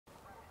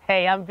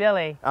Hey, I'm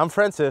Billy. I'm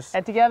Francis.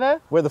 And together,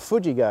 we're the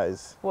Fuji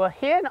Guys. We're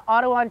here in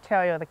Ottawa,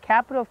 Ontario, the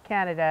capital of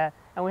Canada,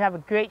 and we have a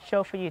great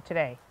show for you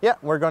today. Yeah,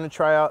 we're going to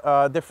try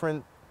out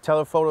different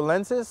telephoto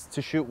lenses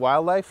to shoot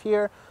wildlife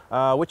here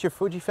with your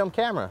Fujifilm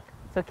camera.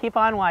 So keep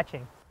on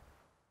watching.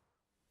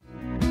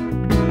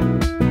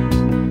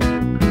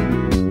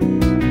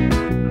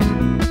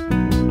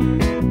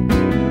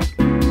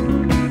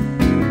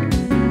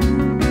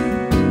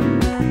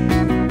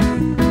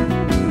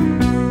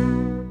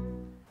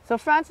 So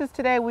Francis,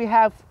 today we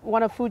have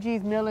one of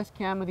Fuji's mirrorless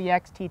camera, the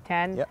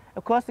X-T10. Yep.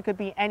 Of course, it could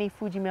be any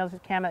Fuji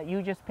mirrorless camera that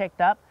you just picked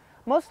up.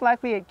 Most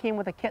likely it came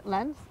with a kit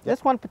lens. Yep.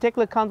 This one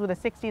particular comes with a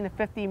 16 to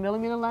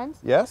 50mm lens.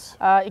 Yes.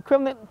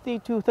 Equivalent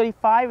to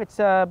 35, it's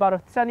about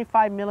a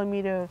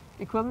 75mm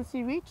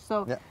equivalency reach.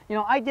 So, yep, you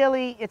know,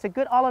 ideally it's a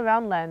good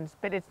all-around lens,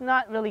 but it's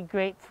not really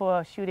great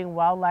for shooting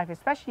wildlife,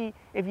 especially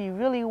if you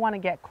really want to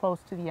get close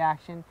to the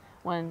action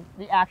when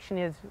the action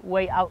is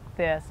way out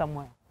there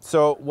somewhere.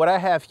 So what I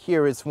have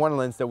here is one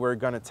lens that we're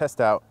going to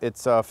test out.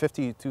 It's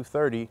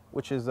 50-230,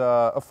 which is an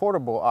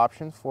affordable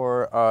option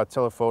for a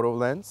telephoto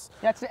lens.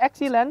 Yeah, it's an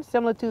XE lens,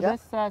 similar to yep,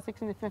 this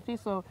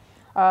 16-50, so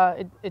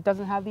it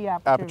doesn't have the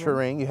aperture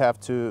ring. You have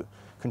to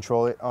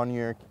control it on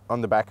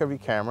the back of your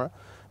camera.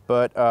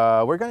 But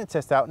we're going to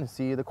test out and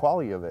see the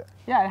quality of it.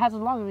 Yeah, it has a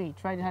long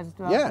reach, right? It has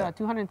about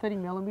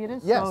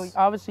 230mm. Yes. So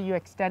obviously you're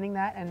extending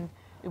that, and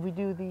if we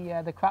do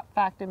the crop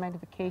factor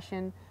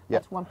magnification,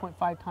 that's 1.5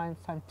 times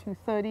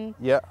 230.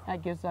 Yeah.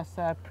 That gives us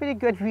a pretty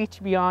good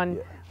reach beyond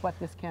what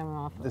this camera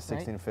offers. The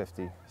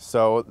 1650. Right?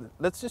 So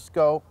let's just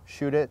go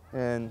shoot it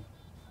and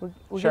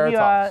we'll share give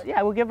our thoughts.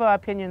 we'll give our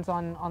opinions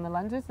on the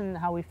lenses and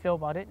how we feel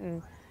about it,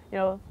 and you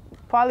know,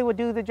 probably would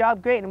do the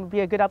job great, and it would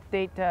be a good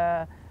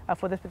update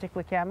for this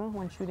particular camera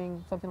when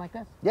shooting something like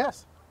this.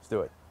 Yes, let's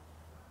do it.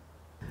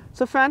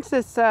 So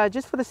Francis,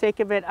 just for the sake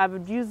of it, I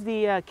would use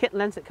the kit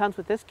lens that comes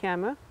with this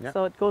camera. Yeah.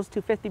 So it goes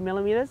to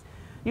 50mm.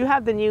 You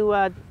have the new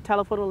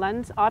telephoto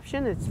lens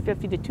option. It's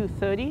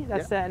 50-230.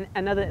 That's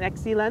another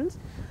XZ lens.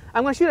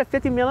 I'm going to shoot at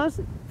 50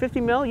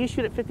 mil. You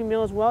shoot at 50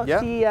 mil as well. Yeah.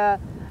 See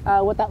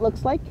what that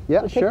looks like.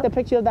 Yeah, so sure. Take the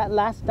picture of that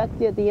last duck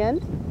at the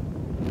end.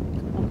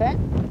 Okay.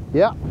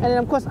 Yeah. And then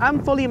of course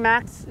I'm fully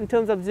maxed in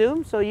terms of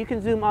zoom, so you can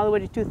zoom all the way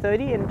to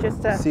 230 and just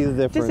see the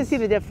difference. Just to see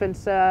the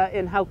difference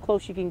in how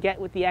close you can get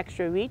with the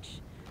extra reach.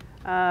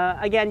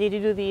 Again, you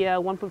need to do the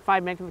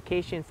 1.5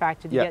 magnification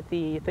factor to get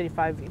the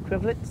 35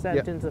 equivalents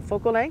in terms of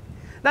focal length.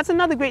 That's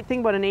another great thing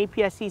about an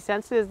APS-C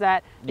sensor is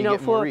that you know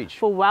for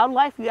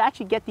wildlife you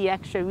actually get the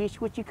extra reach,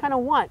 which you kind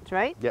of want,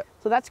 right? Yeah.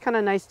 So that's kind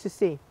of nice to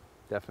see.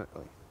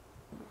 Definitely.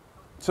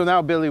 So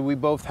now, Billy, we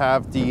both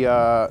have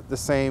the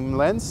same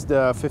lens,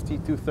 the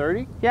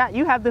 50-230. Yeah,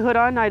 you have the hood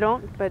on, I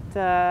don't, but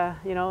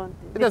you know.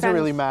 It doesn't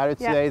really matter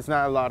today. It's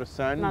not a lot of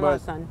sun, but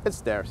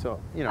it's there, so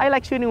you know. I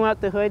like shooting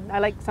without the hood. I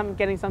like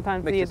getting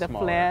sometimes the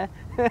flare.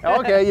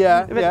 Okay,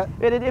 yeah,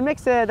 It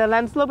makes the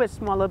lens a little bit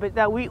smaller,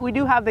 but we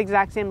do have the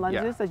exact same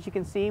lenses as you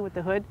can see with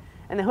the hood.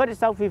 And the hood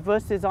itself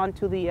reverses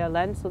onto the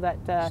lens so that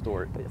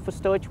for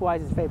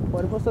storage-wise it's very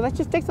portable. So let's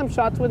just take some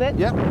shots with it.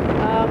 Yeah.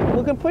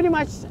 We can pretty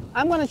much,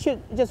 I'm going to shoot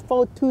just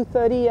full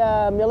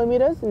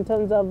 230mm in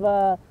terms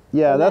of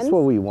yeah, that's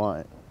what we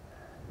want.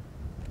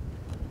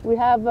 We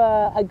have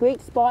a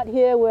great spot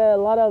here where a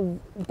lot of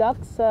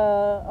ducks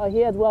are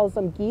here, as well as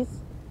some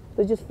geese.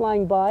 They're just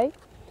flying by.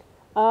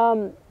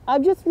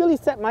 I've just really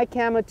set my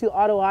camera to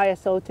auto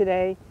ISO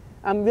today.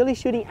 I'm really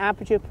shooting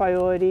aperture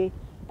priority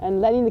and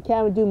letting the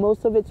camera do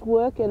most of its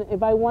work. And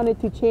if I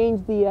wanted to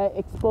change the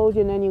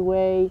exposure in any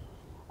way,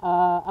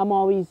 I'm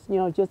always, you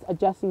know, just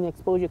adjusting the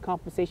exposure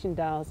compensation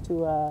dials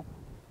to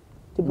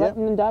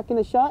brighten and darken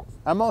the shots.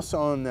 I'm also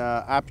on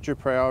aperture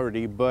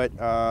priority, but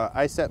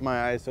I set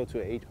my ISO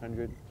to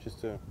 800,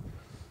 just a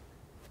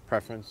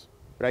preference.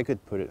 But I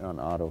could put it on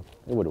auto.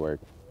 It would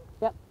work.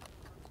 Yep.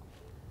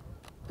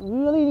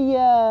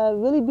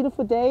 Really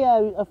beautiful day,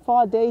 a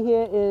fall day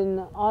here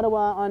in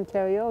Ottawa,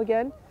 Ontario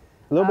again.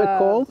 A little bit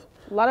cold.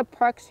 A lot of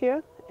parks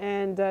here,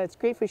 and it's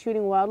great for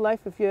shooting wildlife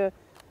if you're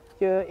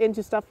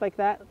into stuff like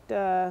that.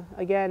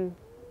 Again,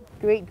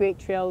 great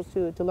trails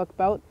to look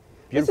about.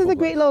 This is a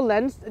great little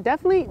lens,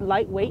 definitely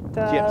lightweight,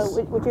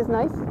 which is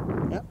nice.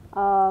 Yep.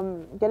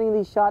 Getting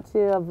these shots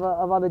here of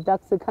all the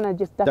ducks, they're kind of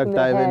just ducking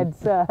their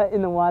heads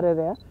in the water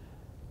there.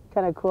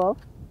 Kind of cool.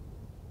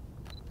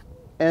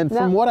 And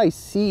from what I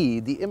see,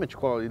 the image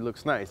quality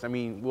looks nice. I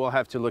mean, we'll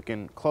have to look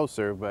in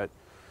closer, but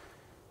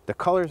the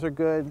colors are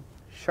good.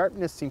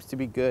 Sharpness seems to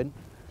be good.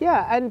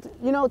 Yeah, and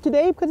you know,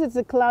 today, because it's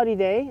a cloudy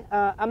day,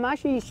 I'm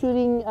actually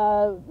shooting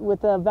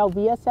with a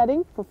Velvia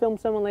setting for film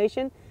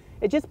simulation.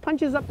 It just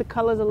punches up the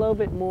colors a little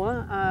bit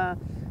more.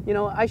 You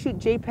know, I shoot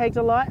JPEGs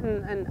a lot,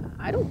 and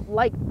I don't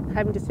like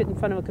having to sit in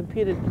front of a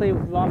computer to play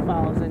with raw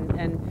files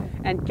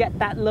and get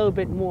that little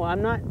bit more.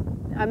 I'm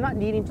not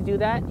needing to do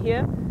that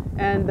here.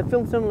 And the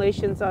film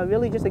simulations are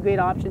really just a great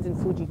options in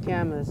Fuji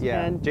cameras.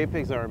 Yeah, and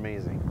JPEGs are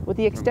amazing. With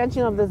the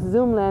extension of this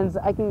zoom lens,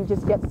 I can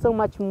just get so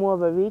much more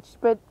of a reach.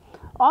 But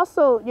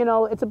also, you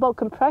know, it's about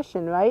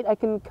compression, right? I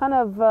can kind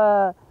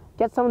of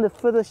get some of the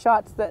further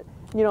shots that,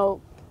 you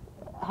know,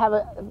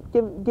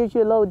 gives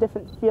you a little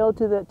different feel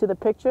to the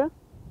picture.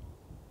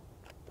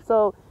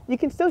 So you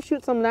can still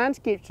shoot some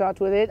landscape shots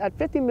with it at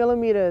 50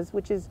 millimeters,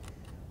 which is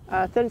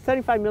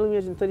 35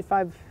 millimeters and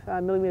 35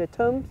 millimeter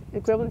term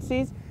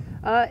equivalencies.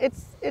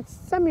 It's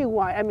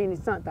semi-wide. I mean,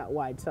 it's not that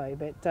wide, sorry,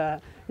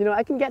 but you know,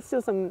 I can get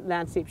still some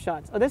landscape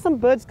shots. Oh, there's some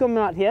birds coming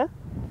out here.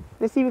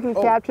 Let's see if we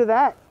can capture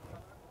that.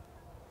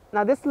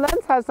 Now this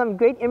lens has some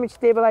great image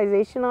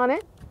stabilization on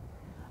it.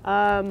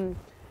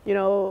 You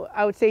know,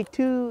 I would say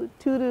two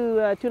to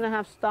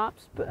 2.5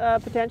 stops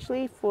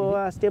potentially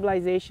for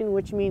stabilization,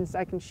 which means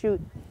I can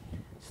shoot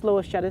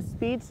slower shutter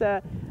speeds.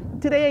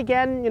 Today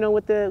again, you know,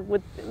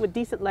 with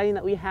decent lighting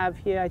that we have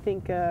here, I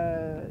think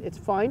it's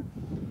fine.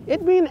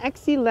 It being an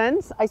XC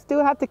lens, I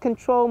still have to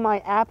control my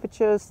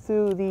apertures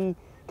through the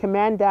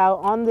command dial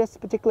on this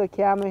particular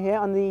camera here.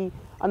 On the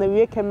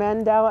rear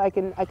command dial, I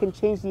can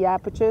change the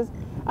apertures.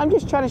 I'm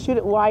just trying to shoot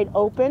it wide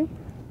open.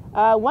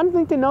 One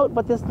thing to note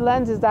about this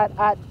lens is that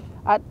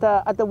at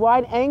the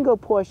wide angle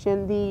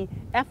portion, the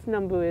f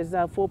number is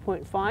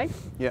 4.5.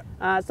 Yeah.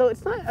 So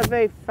it's not a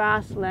very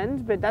fast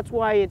lens, but that's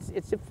why it's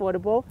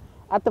affordable.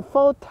 At the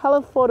full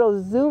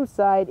telephoto zoom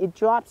side, it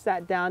drops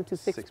that down to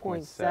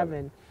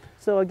 6.7.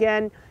 So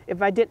again,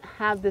 if I didn't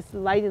have this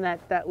lighting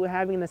that we're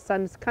having, the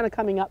sun's kind of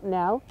coming up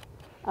now,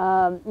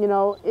 you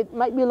know, it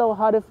might be a little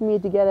harder for me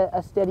to get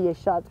a steadier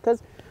shot,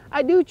 because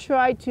I do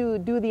try to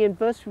do the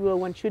inverse rule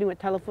when shooting with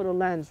telephoto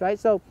lens, right?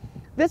 So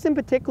this in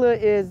particular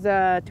is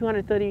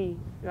 230,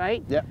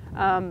 right? Yeah.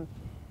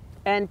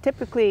 And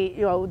typically,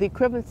 you know, the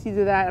equivalency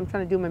to that, I'm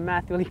trying to do my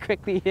math really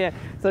quickly here.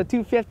 So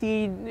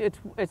 250,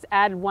 it's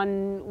add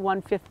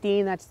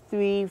 115, that's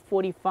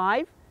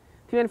 345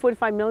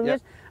 millimeters.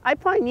 Yep. I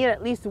probably need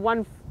at least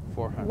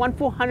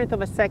 1/400th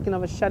of a second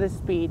of a shutter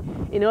speed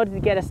in order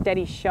to get a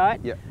steady shot.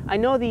 Yep. I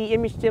know the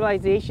image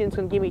stabilization is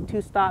going to give me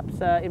 2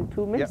 stops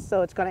improvements, Yep.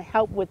 so it's going to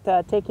help with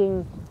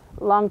taking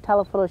long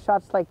telephoto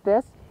shots like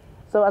this.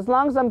 So as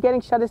long as I'm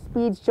getting shutter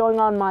speeds showing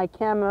on my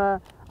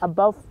camera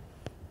above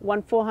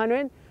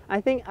 1/400, I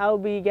think I'll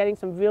be getting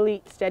some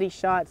really steady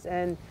shots,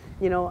 and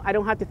you know, I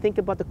don't have to think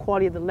about the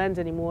quality of the lens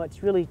anymore.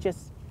 It's really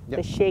just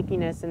the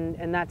shakiness,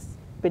 and that's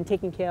been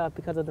taken care of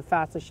because of the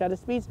faster shutter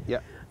speeds.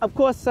 Yeah. Of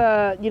course,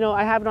 you know,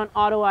 I have it on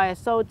auto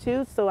ISO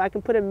too, so I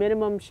can put a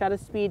minimum shutter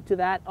speed to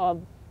that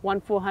of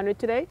 1/400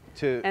 today,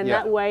 and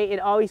that way it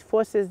always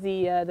forces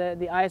the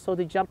ISO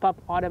to jump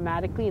up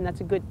automatically, and that's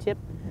a good tip.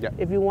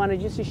 If you want to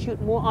just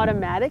shoot more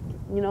automatic,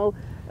 you know,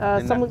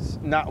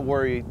 not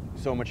worry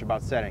so much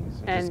about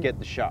settings, and just get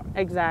the shot.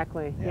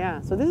 Exactly.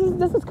 Yeah. So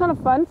this is kind of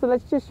fun. So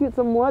let's just shoot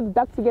some more. The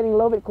ducks are getting a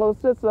little bit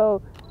closer,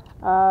 so.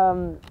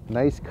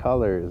 Nice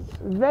colors.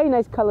 Very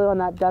nice color on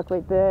that duck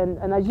right there,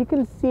 and as you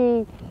can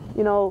see,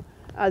 you know,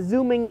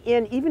 zooming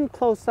in even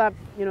close up,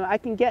 you know, I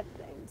can get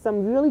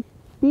some really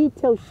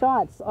detailed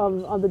shots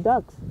of the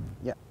ducks.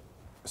 Yeah.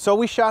 So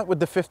we shot with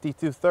the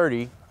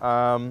 50-30,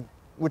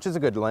 which is a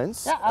good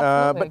lens. Yeah,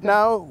 absolutely. But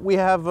now we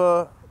have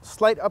a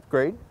slight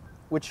upgrade,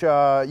 which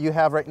you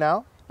have right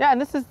now. Yeah, and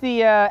this is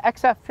the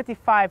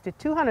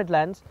XF55-200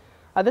 lens.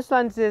 This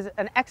lens is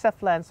an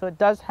XF lens, so it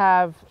does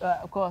have,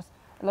 of course,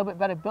 a little bit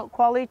better build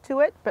quality to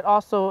it, but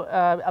also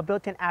a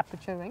built-in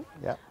aperture ring.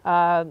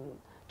 Yeah.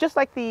 Just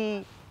like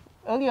the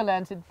earlier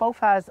lens, it both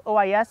has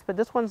OIS, but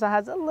this one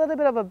has a little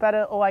bit of a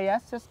better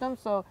OIS system.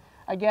 So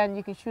again,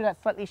 you can shoot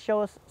at slightly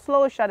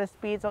slower shutter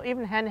speeds, or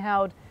even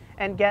handheld,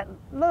 and get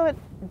a little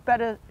bit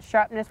better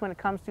sharpness when it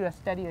comes to a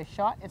steadier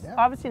shot. It's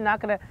obviously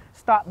not going to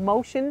stop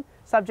motion,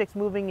 subjects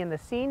moving in the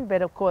scene,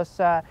 but of course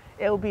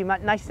it will be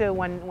much nicer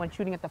when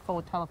shooting at the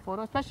full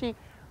telephoto, especially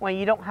when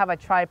you don't have a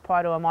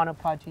tripod or a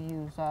monopod to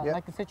use,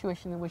 like the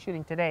situation that we're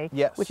shooting today,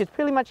 which is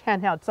pretty much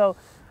handheld. So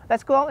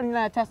let's go out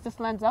and test this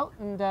lens out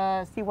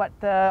and see what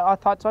our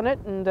thoughts on it,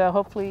 and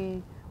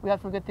hopefully we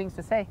have some good things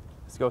to say.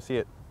 Let's go see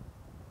it.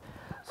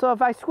 So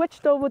if I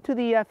switched over to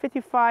the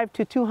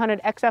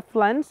 55-200 XF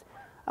lens,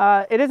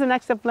 it is an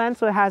XF lens,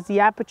 so it has the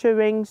aperture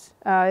rings,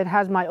 it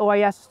has my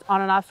OIS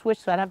on and off switch,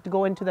 so I'd have to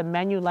go into the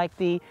menu like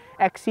the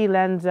XC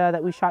lens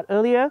that we shot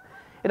earlier.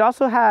 It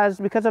also has,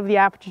 because of the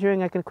aperture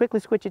ring, I can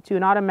quickly switch it to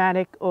an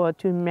automatic or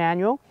to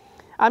manual.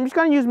 I'm just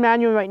going to use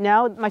manual right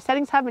now. My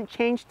settings haven't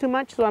changed too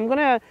much, so I'm going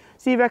to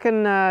see if I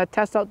can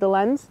test out the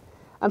lens.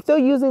 I'm still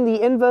using the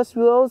inverse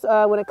rules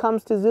when it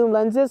comes to zoom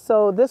lenses.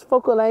 So this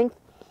focal length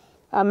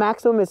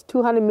maximum is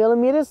 200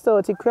 millimeters, so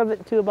it's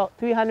equivalent to about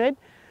 300.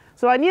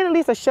 So I need at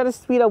least a shutter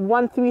speed of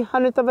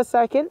 1/300th of a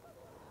second.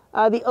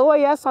 The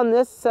OIS on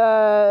this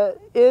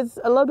is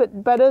a little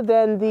bit better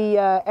than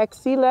the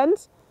XC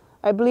lens.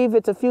 I believe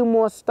it's a few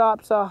more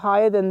stops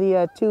higher than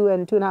the 2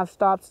 and 2.5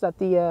 stops that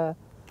the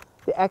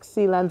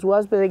XC lens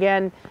was. But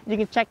again, you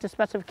can check the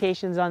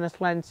specifications on this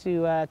lens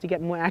to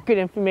get more accurate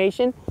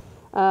information.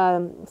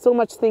 So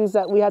much things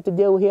that we have to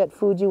deal with here at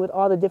Fuji with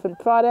all the different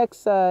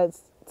products.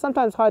 It's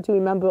sometimes hard to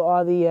remember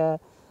all the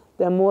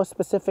more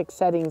specific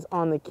settings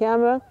on the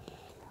camera.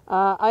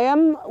 I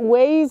am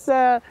ways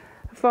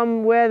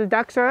from where the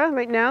ducks are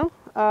right now,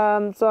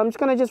 so I'm just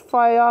going to just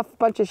fire off a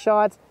bunch of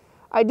shots.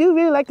 I do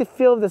really like the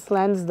feel of this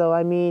lens though.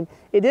 I mean,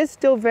 it is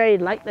still very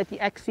light like the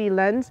XC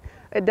lens.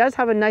 It does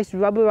have a nice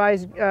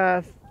rubberized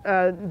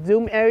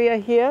zoom area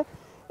here.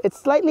 It's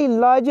slightly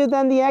larger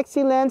than the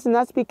XE lens, and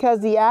that's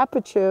because the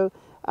aperture,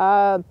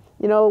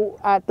 you know,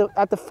 at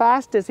the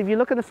fastest, if you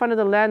look at the front of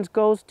the lens,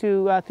 goes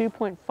to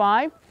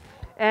 3.5,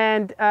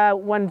 and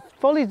when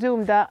fully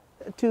zoomed out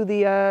to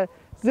the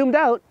zoomed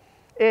out,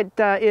 it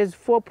is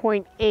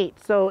 4.8.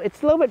 So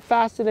it's a little bit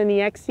faster than the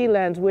XE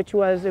lens, which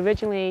was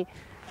originally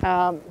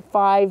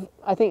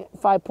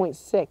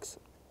 5.6.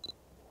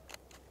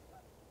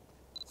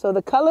 So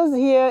the colors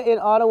here in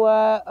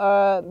Ottawa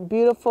are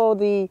beautiful.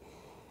 The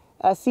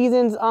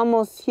season's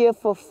almost here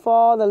for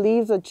fall. The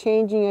leaves are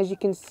changing, as you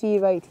can see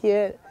right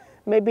here.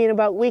 Maybe in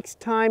about a week's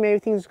time,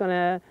 everything's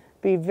gonna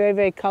be very,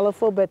 very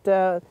colorful, but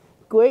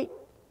great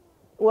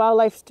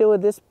wildlife still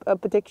with this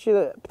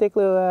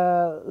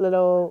particular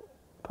little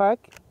park.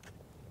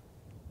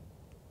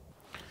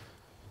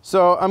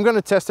 So I'm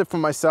gonna test it for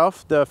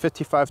myself, the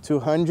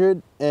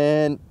 55-200,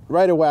 and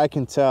right away I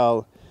can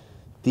tell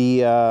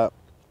the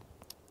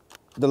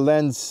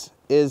lens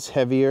is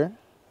heavier,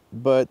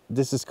 but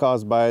this is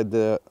caused by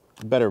the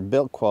better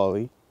build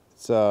quality.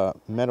 It's a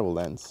metal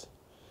lens.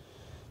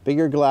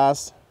 Bigger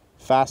glass,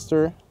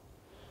 faster,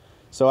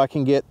 so I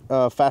can get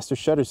faster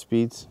shutter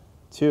speeds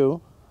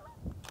too.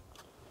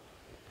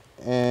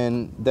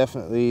 And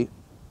definitely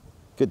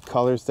good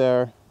colors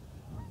there.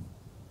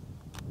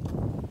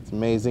 It's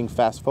amazing,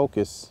 fast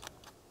focus.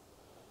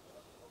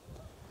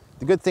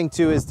 The good thing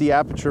too is the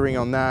aperture ring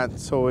on that,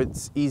 so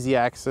it's easy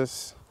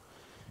access.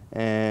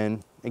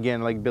 And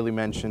again, like Billy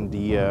mentioned,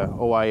 the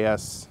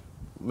OIS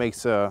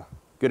makes a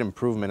good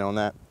improvement on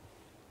that.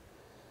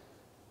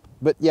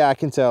 But yeah, I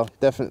can tell,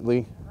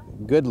 definitely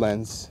good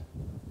lens.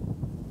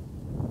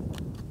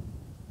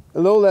 A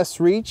little less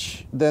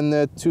reach than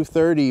the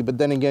 230, but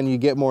then again, you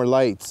get more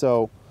light,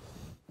 so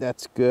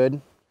that's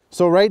good.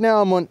 So right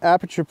now I'm on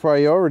aperture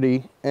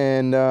priority,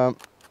 and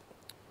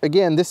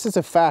again, this is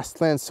a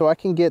fast lens, so I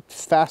can get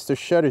faster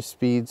shutter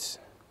speeds.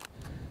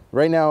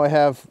 Right now I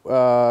have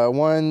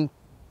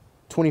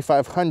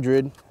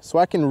 1/2500, so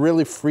I can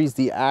really freeze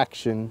the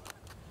action,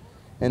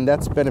 and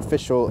that's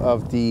beneficial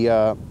of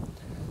the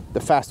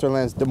faster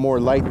lens, the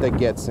more light that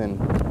gets in.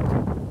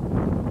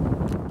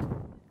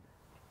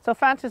 So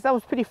Francis, that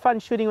was pretty fun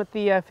shooting with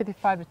the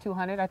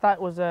 55-200. I thought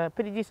it was a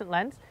pretty decent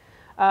lens.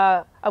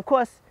 Of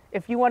course,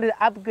 if you wanted to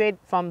upgrade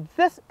from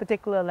this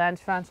particular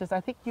lens, Francis,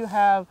 I think you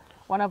have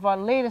one of our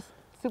latest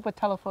super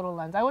telephoto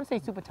lens. I wouldn't say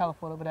super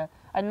telephoto, but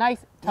a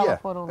nice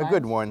telephoto lens. A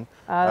good one.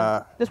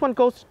 This one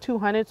goes to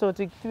 200, so it's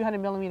a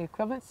 300mm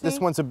equivalency. This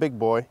one's a big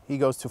boy. He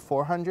goes to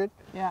 400.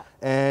 Yeah.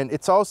 And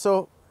it's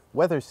also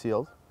weather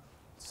sealed.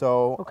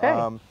 So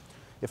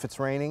if it's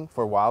raining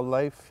for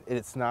wildlife,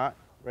 it's not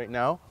right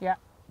now. Yeah.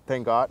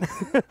 Thank God.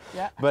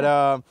 Yeah. But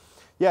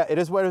yeah, it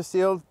is weather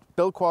sealed.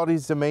 Build quality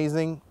is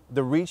amazing.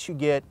 The reach you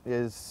get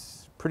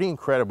is pretty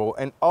incredible.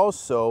 And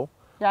also,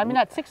 yeah, I mean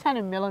at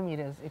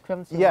 600mm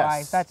equivalency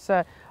wise, that's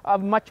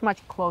much,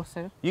 much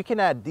closer. You can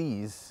add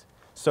these,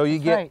 so you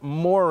get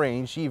more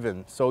range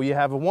even. So you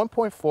have a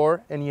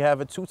 1.4 and you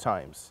have a 2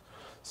 times.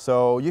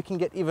 So you can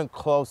get even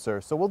closer.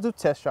 So we'll do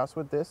test shots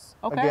with this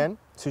again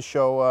to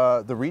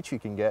show the reach you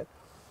can get.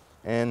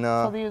 And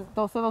so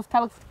those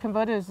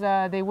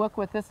teleconverters, they work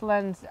with this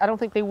lens. I don't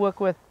think they work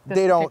with this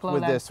particular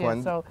lens this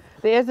one. So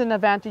there is an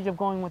advantage of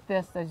going with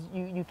this, as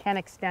you can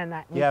extend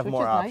that reach, you have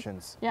more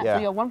options. Nice. Yeah,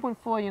 so you have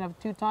 1.4, you have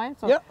 2 times.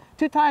 So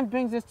 2 times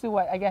brings this to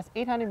what, I guess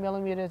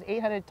 800mm,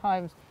 800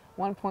 times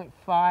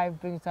 1.5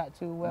 brings that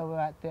to where we're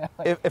at there.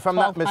 Like if I'm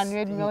not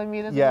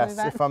mistaken. Yes,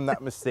 if I'm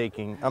not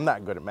mistaken. I'm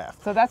not good at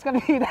math. So that's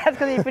gonna be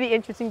pretty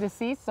interesting to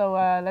see. So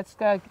let's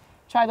try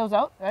those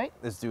out, right?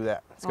 Let's do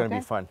that. It's gonna be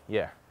fun.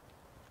 Yeah.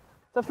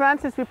 So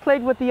Francis, we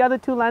played with the other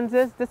 2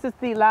 lenses. This is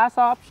the last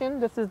option.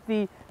 This is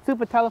the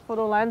super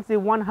telephoto lens, the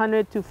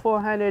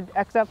 100-400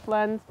 XF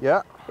lens.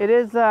 Yeah. It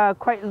is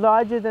quite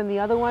larger than the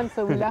other one,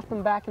 so we left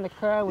them back in the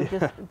car. We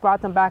just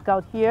brought them back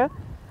out here.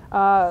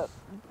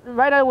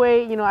 Right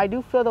away, you know, I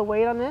do feel the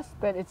weight on this,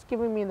 but it's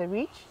giving me the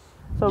reach.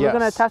 So we're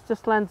going to test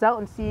this lens out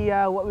and see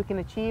what we can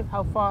achieve,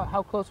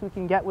 how close we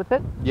can get with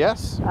it.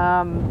 Yes.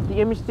 The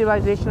image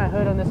stabilization I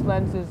heard on this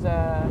lens is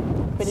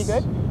pretty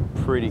good.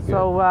 Pretty good.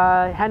 So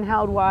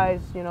handheld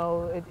wise, you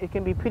know, it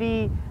can be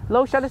pretty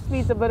low shutter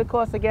speeds, but of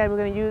course, again, we're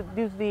going to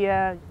use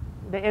the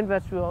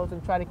inverse rules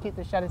and try to keep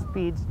the shutter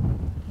speeds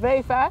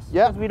very fast.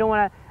 Yeah. Because we don't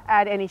want to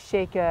add any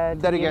shake.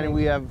 Then again,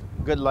 we have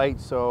good light,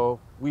 so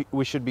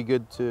we should be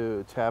good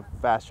to have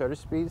fast shutter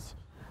speeds.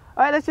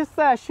 All right, let's just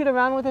shoot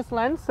around with this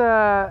lens.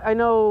 I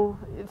know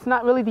it's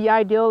not really the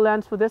ideal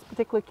lens for this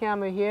particular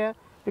camera here,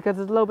 because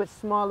it's a little bit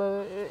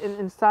smaller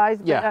in size.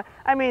 Yeah. But,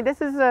 I mean,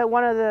 this is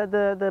one of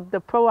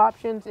the pro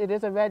options. It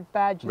is a red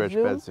badge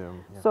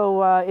zoom. Yeah.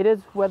 So it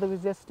is weather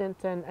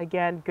resistant and,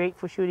 again, great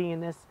for shooting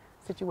in this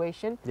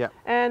situation. Yeah.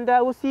 And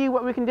we'll see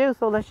what we can do.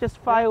 So let's just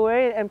fly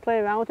away and play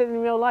around with it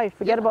in real life.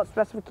 Forget about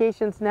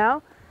specifications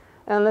now,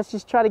 and let's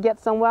just try to get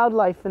some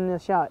wildlife in the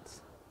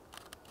shots.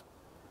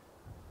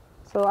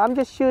 So I'm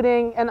just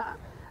shooting, and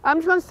I'm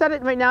just going to set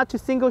it right now to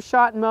single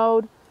shot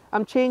mode.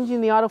 I'm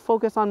changing the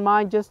autofocus on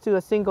mine just to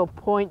a single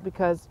point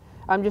because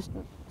I'm just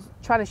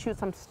trying to shoot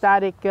some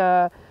static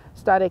bird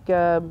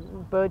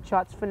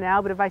shots for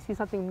now, but if I see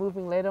something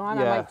moving later on,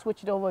 I might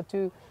switch it over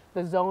to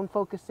the zone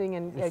focusing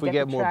and if we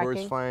get more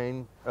birds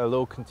flying, a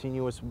little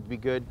continuous would be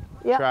good.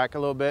 Track a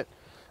little bit.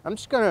 I'm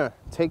just gonna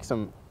take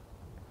some.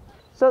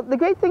 So the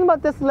great thing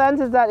about this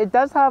lens is that it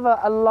does have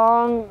a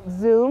long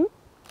zoom.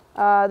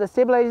 The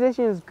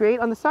stabilization is great.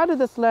 On the side of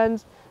this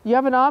lens, you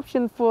have an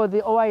option for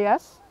the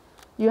OIS.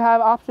 You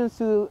have options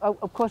to,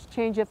 of course,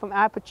 change it from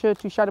aperture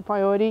to shutter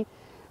priority.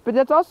 But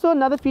there's also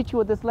another feature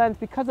with this lens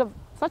because of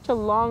such a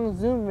long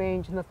zoom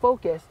range in the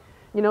focus.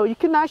 You know, you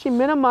can actually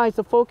minimize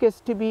the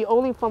focus to be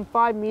only from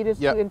 5 meters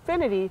to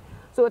infinity,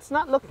 so it's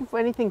not looking for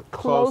anything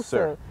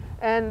closer.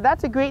 And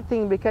that's a great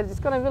thing because it's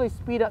going to really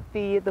speed up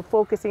the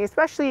focusing,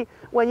 especially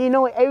when you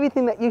know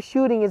everything that you're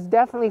shooting is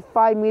definitely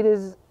 5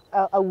 meters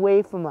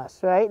away from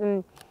us, right?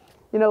 And,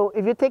 you know,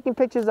 if you're taking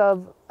pictures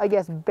of, I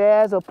guess,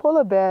 bears or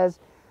polar bears,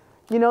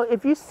 you know,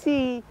 if you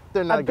see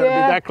they're not going to be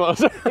that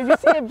close. If you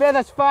see a bear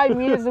that's 5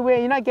 meters away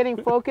and you're not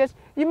getting focused,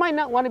 you might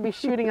not want to be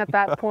shooting at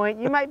that point.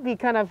 You might be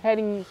kind of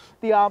heading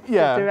the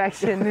opposite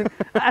direction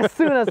as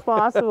soon as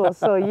possible.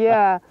 So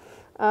yeah,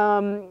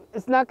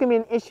 it's not going to be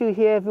an issue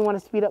here if you want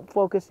to speed up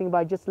focusing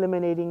by just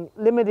limiting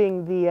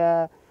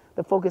the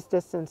focus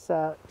distance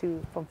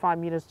from 5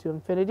 meters to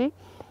infinity.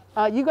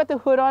 You got the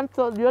hood on,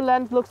 so your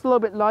lens looks a little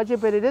bit larger,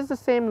 but it is the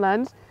same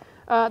lens.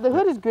 The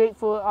hood is great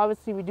for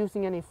obviously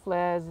reducing any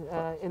flares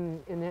in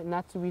it, and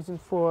that's the reason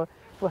for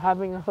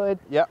having a hood.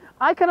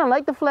 I kind of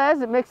like the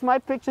flares. It makes my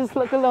pictures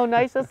look a little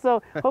nicer,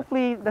 so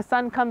hopefully the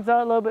sun comes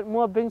out a little bit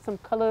more, brings some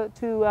color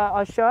to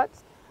our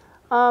shots.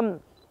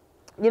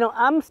 You know,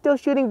 I'm still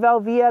shooting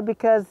Velvia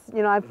because,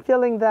 you know, I'm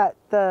feeling that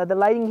the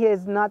lighting here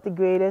is not the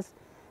greatest,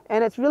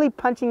 and it's really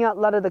punching out a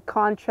lot of the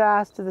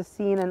contrast to the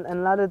scene and a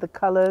lot of the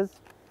colors.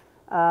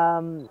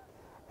 And,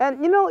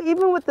 you know,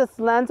 even with this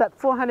lens at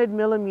 400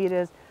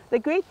 millimeters, the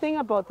great thing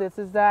about this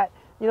is that,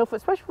 you know,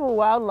 especially for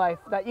wildlife,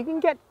 that you can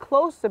get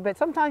closer, but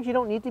sometimes you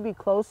don't need to be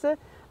closer,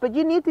 but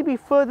you need to be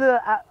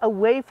further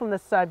away from the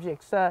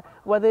subjects,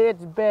 whether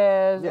it's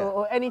bears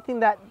or anything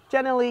that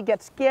generally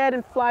gets scared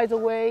and flies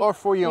away. Or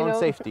for your own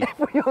safety.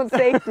 For your own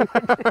safety,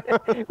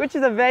 which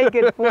is a very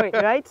good point,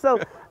 right? So,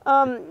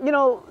 you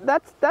know,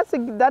 that's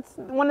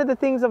one of the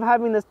things of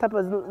having this type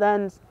of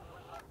lens.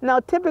 Now,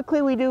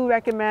 typically we do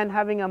recommend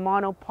having a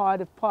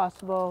monopod if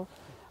possible.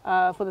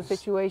 For the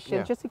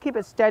situation, just to keep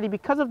it steady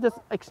because of this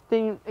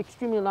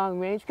extremely long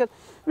range. Because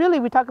really,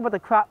 we talk about the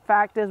crop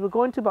factors. We're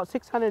going to about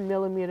 600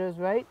 millimeters,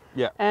 right?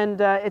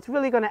 And it's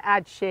really going to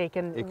add shake.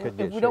 And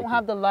if we don't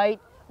have the light,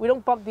 we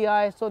don't bump the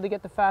ISO to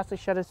get the faster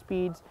shutter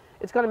speeds.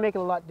 It's going to make it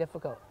a lot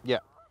difficult.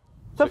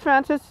 So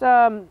Francis,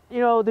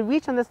 you know, the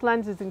reach on this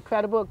lens is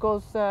incredible. It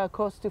goes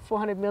close to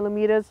 400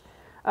 millimeters.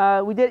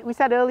 We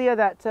said earlier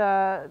that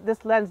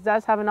this lens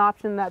does have an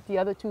option that the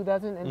other two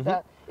doesn't, and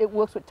that it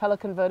works with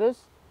teleconverters.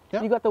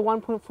 You got the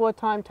 1.4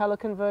 time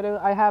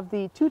teleconverter. I have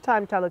the 2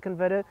 time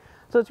teleconverter.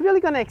 So it's really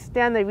going to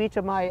extend the reach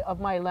of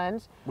my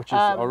lens. Which is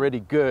already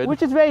good.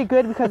 Which is very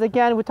good because,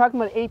 again, we're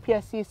talking about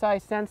APS-C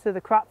size sensor,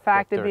 the crop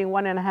factor being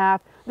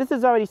 1.5. This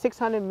is already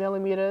 600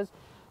 millimeters.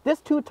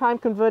 This 2 time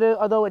converter,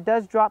 although it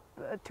does drop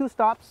 2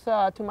 stops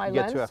to my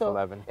lens, get to so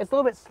f11. It's a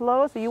little bit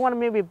slow, so you want to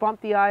maybe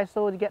bump the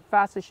ISO to get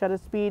faster shutter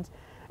speeds.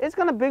 It's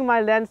going to bring my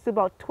lens to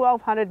about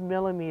 1200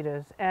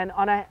 millimeters. And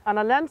on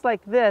a lens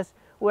like this,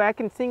 where I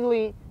can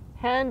singly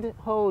hand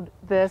hold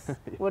this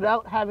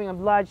without having a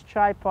large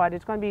tripod,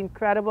 it's going to be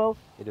incredible.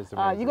 It is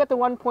amazing. You got the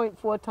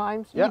 1.4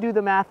 times. You do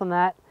the math on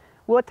that.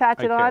 We'll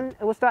attach it on,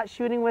 and we'll start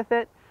shooting with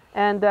it,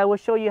 and we'll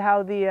show you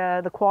how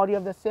the quality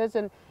of this is.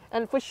 And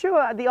for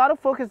sure, the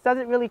autofocus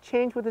doesn't really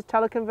change with this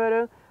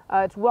teleconverter.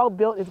 It's well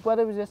built. It's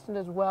weather resistant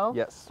as well.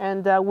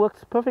 And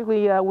works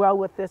perfectly well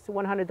with this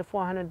 100 to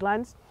 400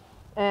 lens.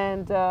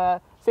 And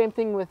same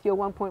thing with your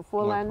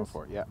 1.4 lens.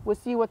 We'll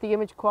see what the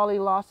image quality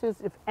loss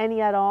is, if any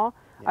at all.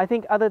 I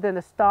think other than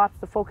the stops,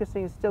 the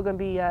focusing is still going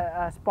to be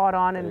spot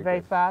on and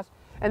very fast.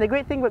 And the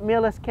great thing with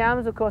mirrorless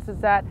cams, of course, is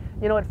that,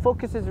 you know, it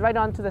focuses right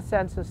onto the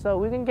sensor. So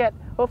we can get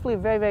hopefully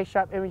very, very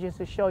sharp images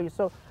to show you.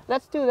 So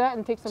let's do that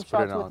and take some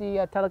shots with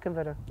the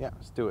teleconverter.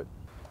 Let's do it.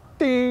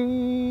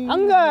 Ding!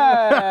 I'm good.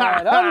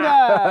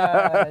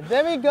 I'm good.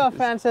 There we go,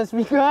 Francis.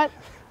 We got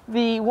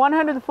the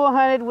 100 to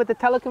 400 with the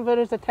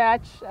teleconverters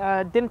attached.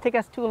 Didn't take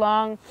us too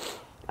long.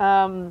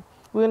 We're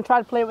going to try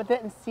to play with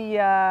it and see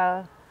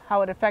how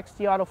it affects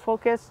the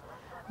autofocus.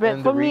 But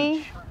and for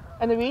me,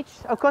 and the reach,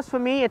 of course, for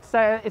me, it's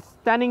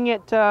standing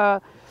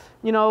at,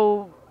 you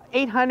know,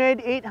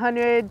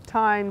 800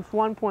 times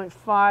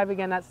 1.5.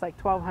 Again, that's like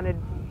 1200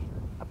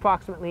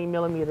 approximately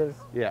millimeters.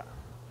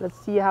 Let's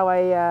see how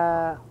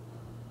I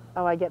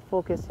get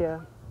focus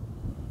here.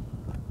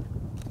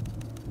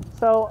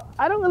 So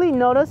I don't really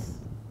notice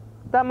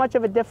that much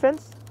of a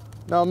difference.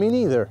 No, me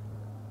neither.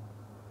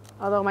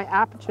 Although my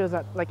aperture is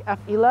at like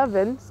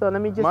f11, so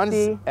let me just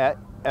see. Mine's at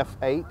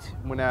f8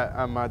 when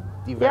I'm at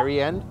the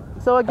very end.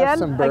 So again,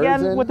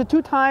 with the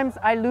 2 times,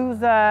 I lose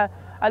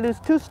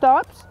 2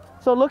 stops.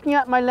 So looking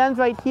at my lens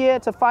right here,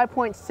 it's a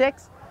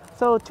 5.6.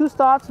 So 2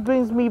 stops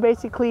brings me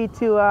basically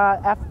to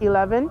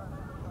f11.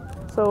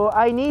 So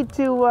I need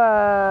to,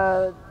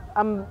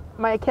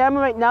 my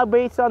camera right now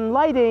based on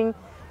lighting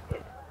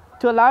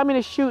to allow me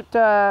to shoot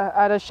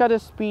at a shutter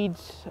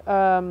speeds,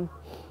 you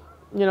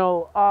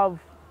know, of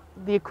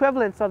the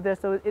equivalence of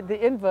this, so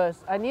the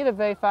inverse. I need a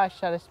very fast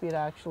shutter speed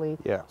actually.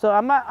 Yeah. So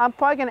I'm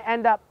probably gonna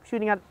end up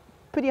shooting at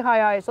pretty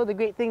high ISO. The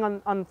great thing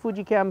on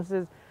Fuji cameras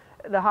is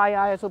the high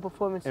ISO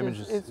performance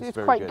is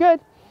quite good.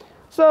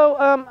 So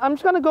I'm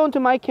just gonna go into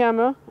my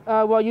camera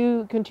while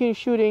you continue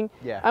shooting.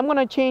 Yeah. I'm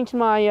gonna change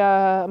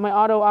my my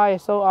auto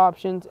ISO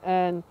options,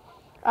 and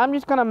I'm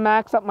just gonna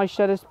max up my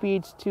shutter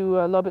speeds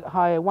to a little bit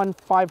higher,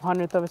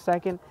 1/500th of a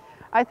second.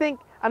 I think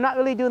I'm not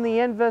really doing the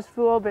inverse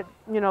rule, but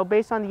you know,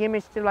 based on the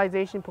image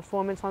stabilization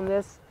performance on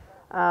this,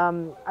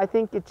 I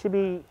think it should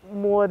be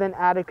more than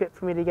adequate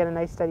for me to get a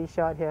nice steady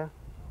shot here.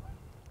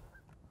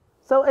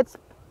 So it's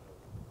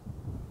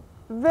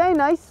very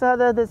nice,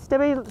 the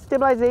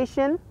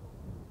stabilization.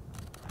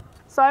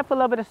 Sorry for a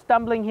little bit of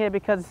stumbling here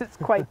because it's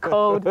quite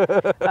cold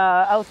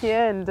out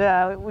here, and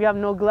we have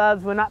no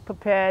gloves, we're not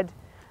prepared.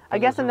 I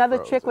guess another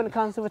trick when it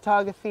comes to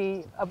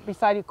photography,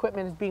 beside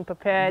equipment, is being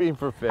prepared.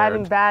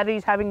 Having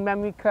batteries, having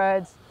memory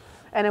cards,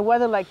 and in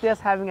weather like this,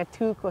 having a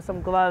toque or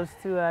some gloves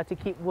to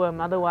keep warm.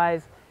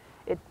 Otherwise,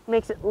 it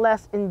makes it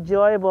less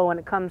enjoyable when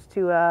it comes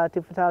to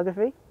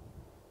photography.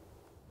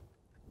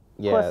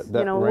 Yeah, of course,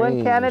 you know, we're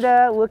in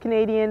Canada, we're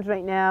Canadians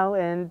right now,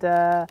 and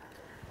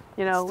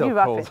you know, we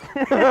rough it.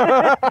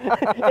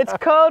 It's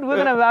cold, we're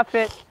gonna rough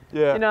it.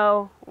 Yeah. You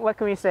know, what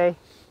can we say?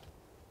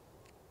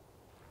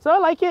 So I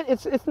like it.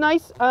 It's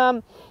nice.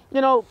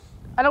 You know,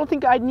 I don't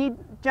think I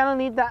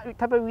generally need that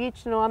type of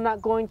reach. You know, I'm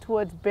not going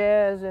towards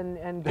bears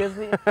and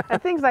grizzly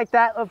and things like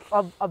that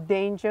of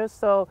danger.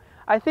 So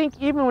I think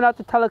even without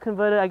the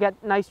teleconverter, I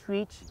get nice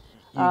reach.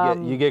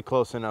 You get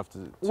close enough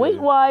to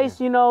weight-wise,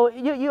 yeah. You know,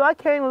 you are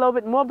carrying a little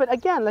bit more, but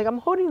again, like I'm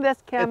holding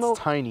this camera it's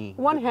tiny,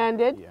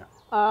 one-handed. Yeah.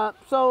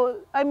 So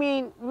I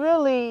mean,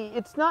 really,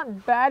 it's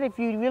not bad if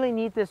you really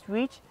need this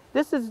reach.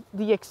 This is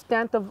the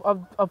extent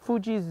of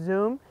Fuji's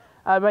zoom.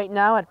 Right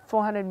now at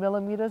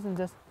 400mm in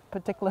this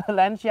particular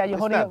lens. Yeah, you're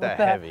holding it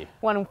with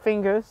one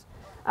fingers.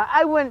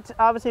 I wouldn't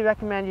obviously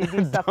recommend you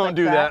do stuff like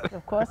that,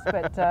 of course,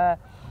 but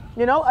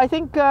you know, I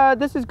think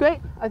this is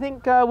great. I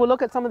think we'll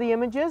look at some of the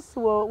images.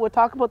 We'll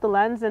talk about the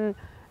lens and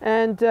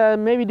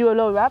maybe do a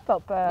little wrap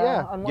up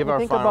on what we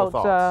think about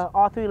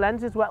all three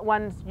lenses, what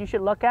ones you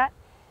should look at,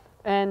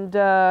 and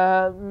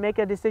make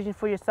a decision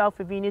for yourself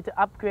if you need to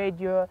upgrade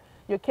your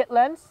kit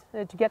lens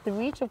to get the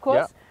reach, of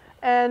course,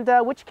 and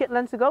which kit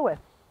lens to go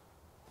with.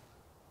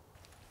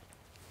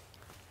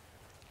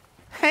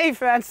 Hey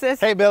Francis.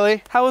 Hey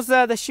Billy. How was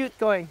the shoot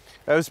going?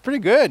 It was pretty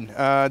good.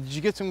 Did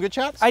you get some good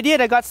shots? I did.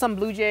 I got some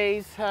blue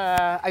jays.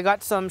 I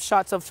got some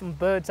shots of some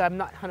birds I'm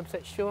not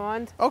 100% sure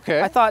on.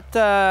 Okay. I thought,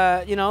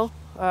 you know,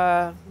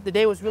 the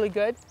day was really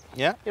good.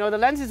 Yeah. You know, the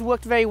lenses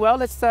worked very well.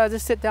 Let's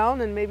just sit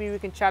down and maybe we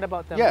can chat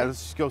about them. Yeah,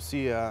 let's just go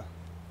see,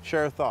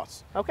 share our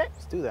thoughts. Okay.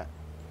 Let's do that.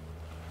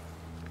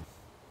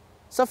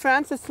 So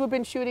Francis, we've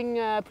been shooting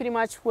pretty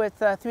much with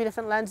 3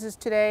 different lenses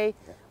today.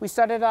 Yeah. We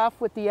started off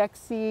with the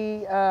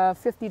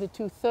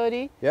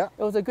XF55-200mm. Yeah.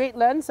 It was a great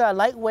lens,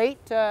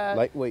 lightweight.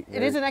 Lightweight.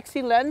 It is an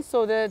XC lens,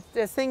 so there's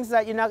things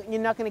that you're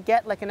not going to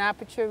get, like an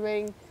aperture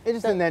ring. It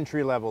is an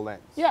entry-level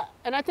lens. Yeah,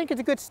 and I think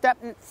it's a good step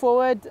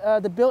forward.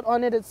 The build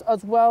on it is,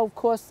 as well, of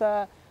course,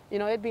 you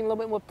know, it being a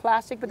little bit more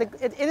plastic, but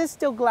it is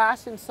still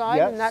glass inside,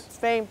 and that's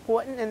very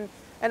important.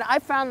 And I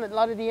found that a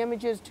lot of the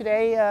images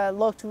today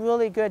looked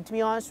really good. To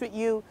be honest with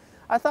you,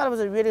 I thought it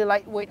was a really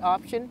lightweight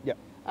option. Yep.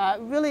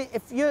 Really,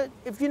 if you're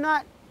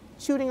not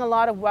shooting a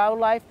lot of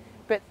wildlife,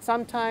 but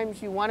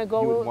sometimes you want to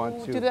go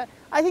to that,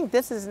 I think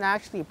this is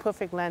actually a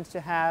perfect lens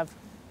to have,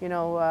 you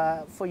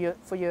know, for your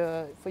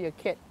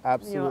kit.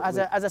 Absolutely. You know,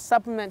 as a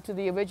supplement to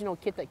the original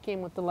kit that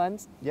came with the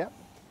lens. Yeah.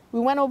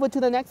 We went over to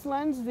the next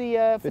lens, the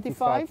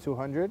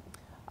 55-200.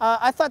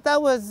 I thought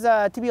that was,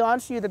 to be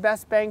honest with you, the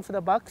best bang for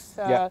the bucks.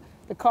 Yeah.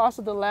 The cost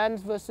of the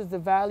lens versus the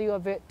value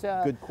of it,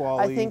 good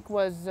quality, I think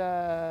was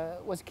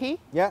key.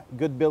 Yeah,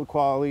 good build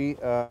quality,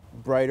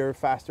 brighter,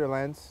 faster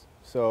lens.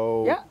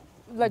 So yeah,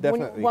 like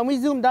when we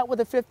zoomed out with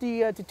the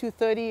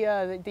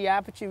 50-230, the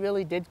aperture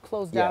really did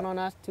close down on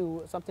us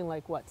to something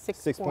like what,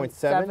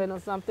 6.7 or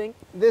something.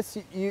 This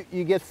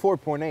you get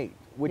 4.8,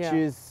 which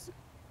is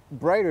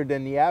brighter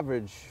than the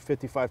average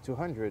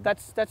 55-200.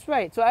 That's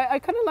right. So I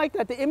kind of like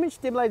that. The image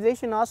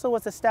stabilization also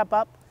was a step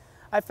up.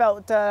 I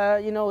felt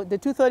you know, the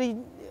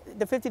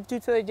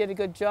 50-230 did a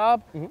good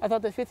job. I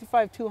thought the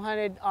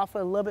 55-200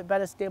 offered a little bit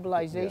better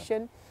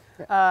stabilization.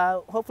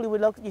 Hopefully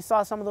you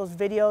saw some of those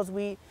videos.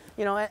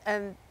 You know,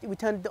 and we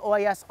turned the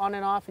OIS on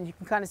and off, and you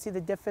can kind of see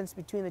the difference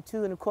between the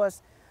two. And of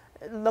course,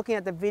 looking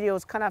at the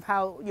videos, kind of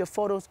how your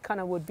photos kind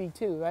of would be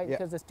too, right?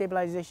 Because the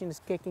stabilization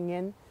is kicking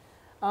in.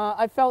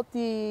 I felt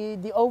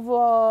the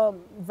overall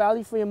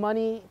value for your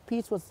money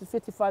piece was the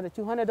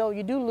 55-200, though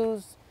you do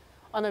lose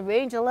on the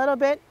range a little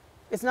bit.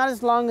 It's not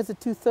as long as the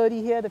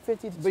 230 here, the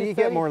 50-230. But you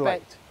get more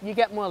light. You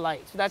get more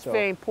light, so that's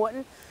very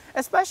important.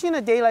 Especially in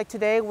a day like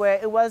today where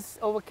it was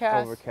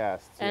overcast.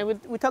 Overcast. And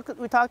we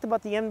talked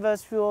about the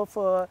inverse rule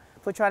for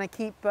for trying to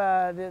keep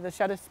the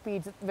shutter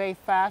speeds very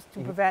fast to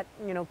prevent,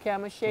 you know,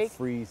 camera shake. To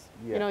freeze,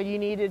 yeah. You know, you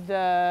needed,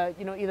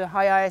 you know, either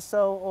high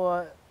ISO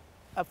or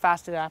a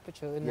faster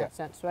aperture in that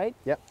sense, right?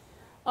 Yep.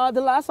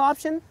 The last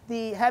option,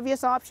 the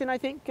heaviest option, I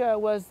think,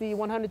 was the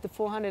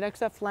 100-400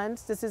 XF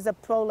lens. This is a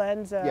pro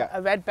lens,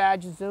 a red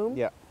badge zoom.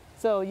 Yeah.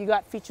 So you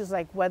got features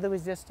like weather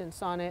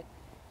resistance on it.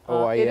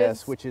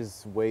 OIS, which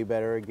is way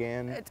better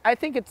again. I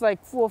think it's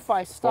like 4 or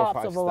 5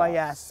 stops of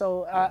OIS.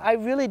 So I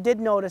really did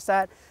notice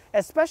that,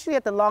 especially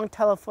at the long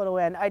telephoto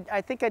end.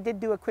 I think I did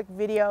do a quick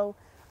video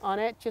on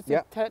it, just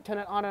to turn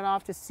it on and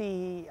off to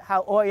see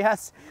how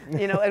OIS,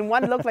 you know, and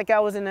one looked like I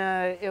was in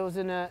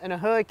a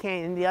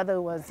hurricane, and the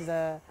other was,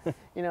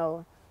 you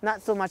know, not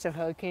so much a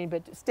hurricane,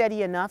 but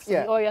steady enough. So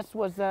the OIS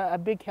was a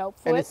big help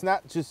for it. And it's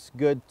not just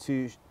good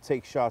to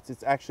take shots,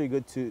 it's actually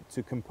good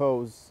to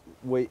compose.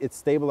 It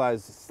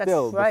stabilized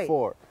still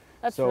before.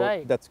 That's so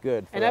right. That's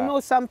good. And I know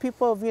some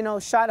people have, you know,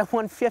 shot at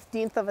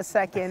 1/15th of a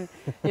second.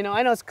 You know,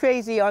 I know it's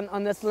crazy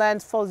on this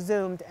lens full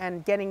zoomed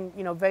and getting,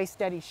 you know, very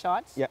steady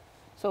shots. Yeah.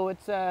 So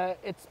it's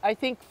I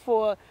think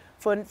for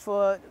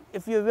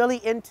if you're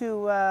really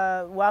into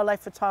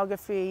wildlife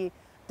photography,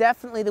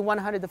 definitely the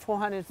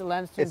 100-400 is the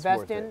lens to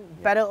invest in.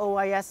 Yeah. Better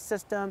OIS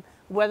system,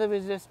 weather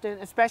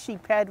resistant, especially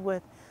paired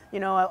with,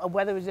 you know, a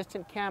weather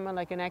resistant camera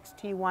like an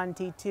X-T1,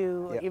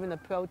 T2, or even the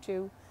Pro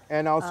 2.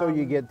 And also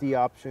you get the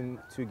option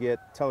to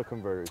get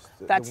teleconverters.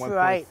 That's the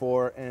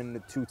 1.4 and the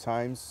 2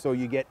 times, so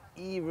you get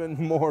even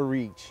more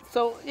reach.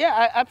 So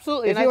yeah,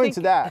 absolutely. If you're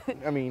into that,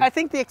 I mean. I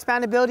think the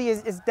expandability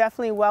is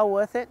definitely well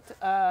worth it,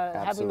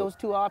 having those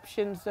 2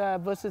 options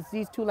versus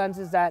these 2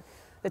 lenses that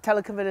the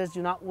teleconverters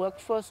do not work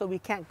for, so we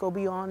can't go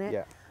beyond it.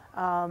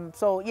 Yeah.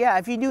 So yeah,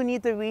 if you do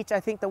need the reach, I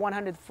think the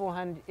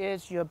 100-400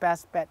 is your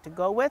best bet to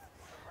go with.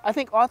 I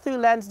think all 3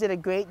 lenses did a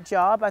great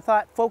job. I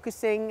thought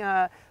focusing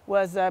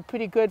was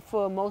pretty good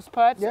for most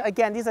parts. Yeah.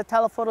 Again, these are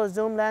telephoto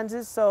zoom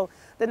lenses, so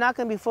they're not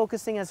going to be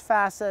focusing as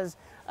fast as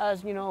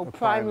you know,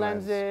 prime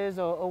lenses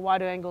or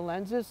wider angle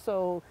lenses.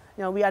 So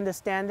you know, we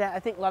understand that. I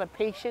think a lot of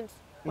patience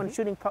when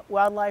shooting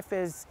wildlife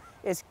is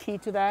key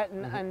to that.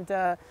 And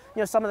you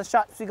know, some of the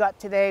shots we got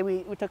today,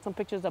 we took some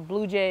pictures of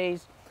blue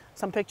jays,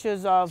 some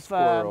pictures of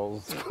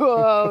squirrels.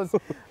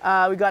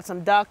 We got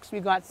some ducks. We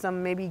got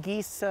some maybe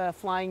geese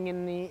flying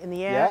in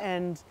the air,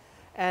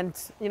 and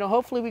you know,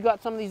 hopefully we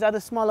got some of these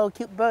other small little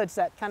cute birds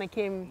that kind of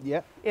came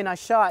in our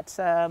shots.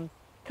 Kind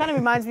of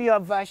reminds me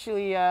of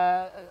actually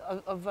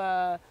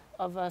of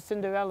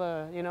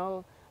Cinderella. You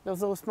know, those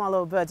little small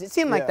little birds. It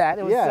seemed like that.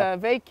 It was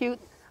very cute.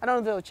 I don't know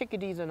if they were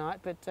chickadees or not,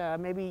 but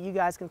maybe you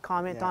guys can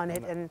comment on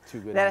it and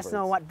let us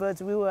know what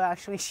birds we were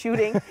actually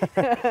shooting.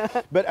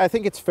 But I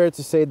think it's fair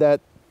to say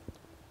that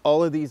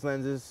all of these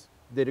lenses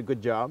did a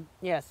good job.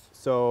 Yes.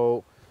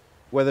 So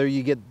whether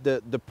you get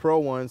the pro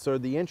ones or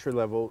the entry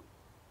level,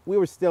 we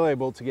were still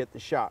able to get the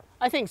shot.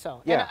 I think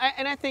so. Yeah.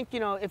 And I think, you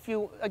know, if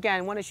you,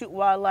 again, want to shoot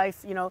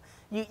wildlife, you know,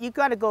 you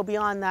got to go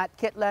beyond that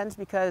kit lens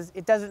because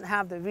it doesn't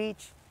have the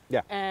reach.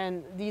 Yeah.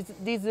 And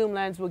these zoom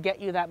lenses will get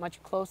you that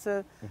much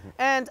closer.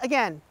 And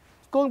again,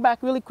 going back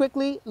really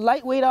quickly,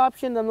 lightweight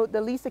option,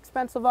 the least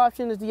expensive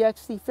option is the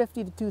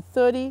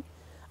XF55-200mm.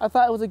 I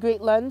thought it was a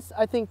great lens.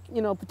 I think,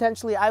 you know,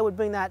 potentially I would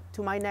bring that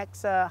to my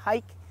next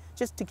hike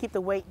just to keep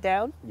the weight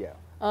down. Yeah.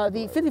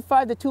 The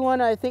 55-200,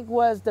 I think,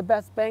 was the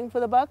best bang for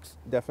the bucks.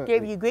 Definitely.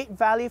 Gave you great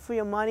value for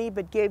your money,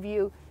 but gave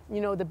you,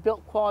 you know, the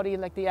built quality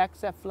like the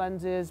XF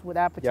lenses with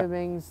aperture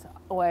rings,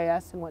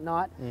 OIS and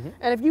whatnot.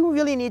 And if you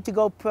really need to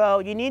go pro,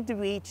 you need to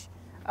reach,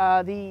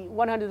 the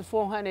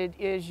 100-400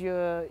 is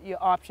your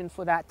option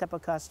for that type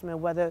of customer,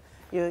 whether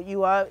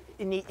you are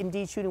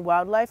indeed shooting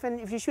wildlife. And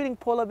if you're shooting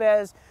polar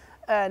bears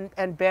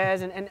and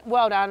bears and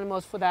wild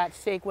animals for that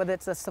sake, whether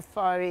it's a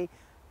safari,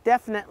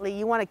 definitely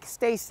you want to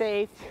stay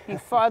safe, be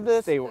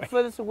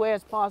furthest away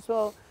as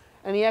possible,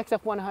 and the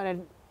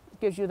XF100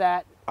 gives you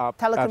that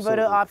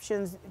teleconverter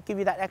options, give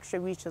you that extra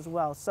reach as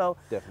well. So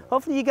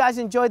hopefully you guys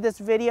enjoyed this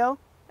video.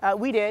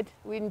 We did.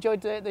 We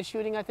enjoyed the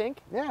shooting, I think.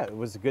 Yeah, it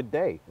was a good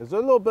day. It was a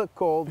little bit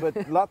cold,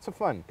 but lots of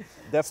fun.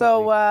 Definitely.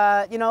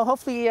 So, you know,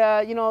 hopefully,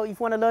 you know, if you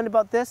want to learn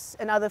about this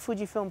and other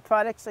Fujifilm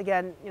products,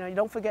 again, you know,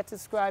 don't forget to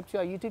subscribe to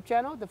our YouTube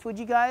channel, The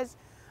Fuji Guys.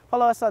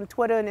 Follow us on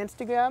Twitter and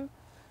Instagram.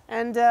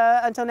 And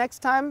until next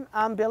time,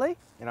 I'm Billy.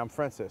 And I'm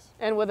Francis.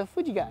 And we're The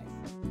Fuji Guys.